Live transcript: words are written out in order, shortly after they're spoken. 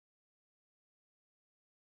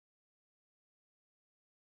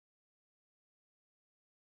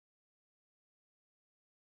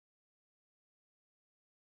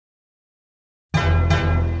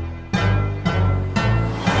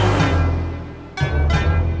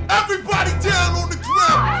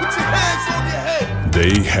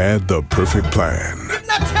They had the perfect plan. Didn't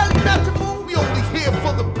I tell you not to move? We only here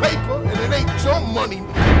for the paper, and it ain't your money.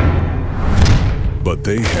 But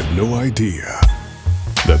they had no idea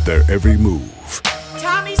that their every move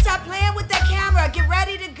Tommy, stop playing with that camera. Get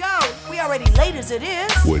ready to go. We already late as it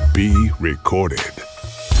is. would be recorded.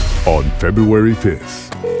 On February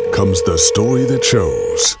 5th comes the story that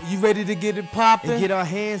shows You ready to get it poppin'? And get our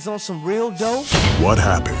hands on some real dope? what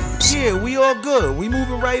happens Yeah, we all good. We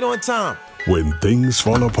moving right on time. when things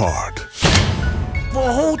fall apart For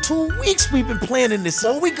a whole 2 weeks we've been planning this.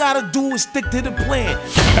 All we gotta do is stick to the plan.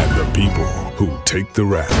 and the people who take the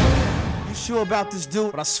rap. You sure about this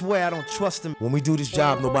dude? But I swear I don't trust him. When we do this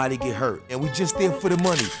job, nobody get hurt. And we just there for the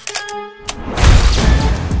money.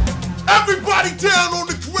 Everybody down on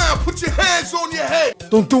the ground. Put your hands on your head.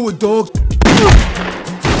 Don't do it, dog.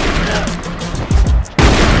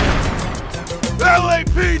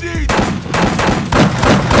 LAPD.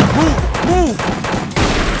 Move.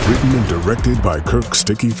 Written and directed by Kirk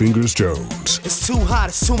Sticky Fingaz Jones. It's too hot.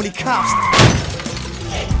 It's too many cops.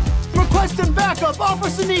 Requesting backup.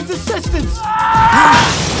 Officer needs assistance.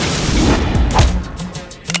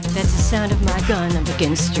 That's the sound of my gun up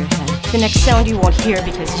against your head. The next sound you won't hear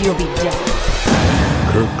because you'll be dead.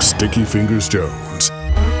 Kirk Sticky Fingaz Jones.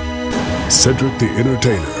 Cedric the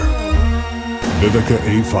Entertainer.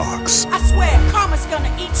 Vivica Fox. I swear, karma's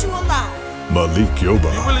gonna eat you alive. Malik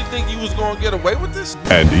Yoba. You really think you was gonna get away with this?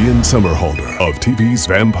 And Ian Somerhalder of TV's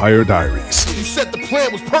Vampire Diaries. You said the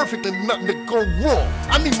plan was perfect and nothing to go wrong.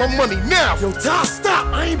 I need my money now. Yo, Tom, stop.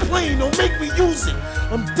 I ain't playing. Don't make me use it.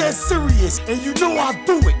 I'm dead serious. And you know I'll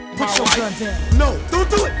do it. Put your gun down. No, don't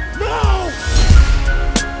do it. No!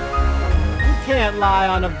 You can't lie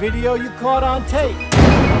on a video you caught on tape.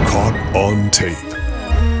 Caught on tape.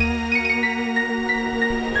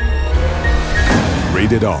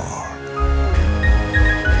 Rated R.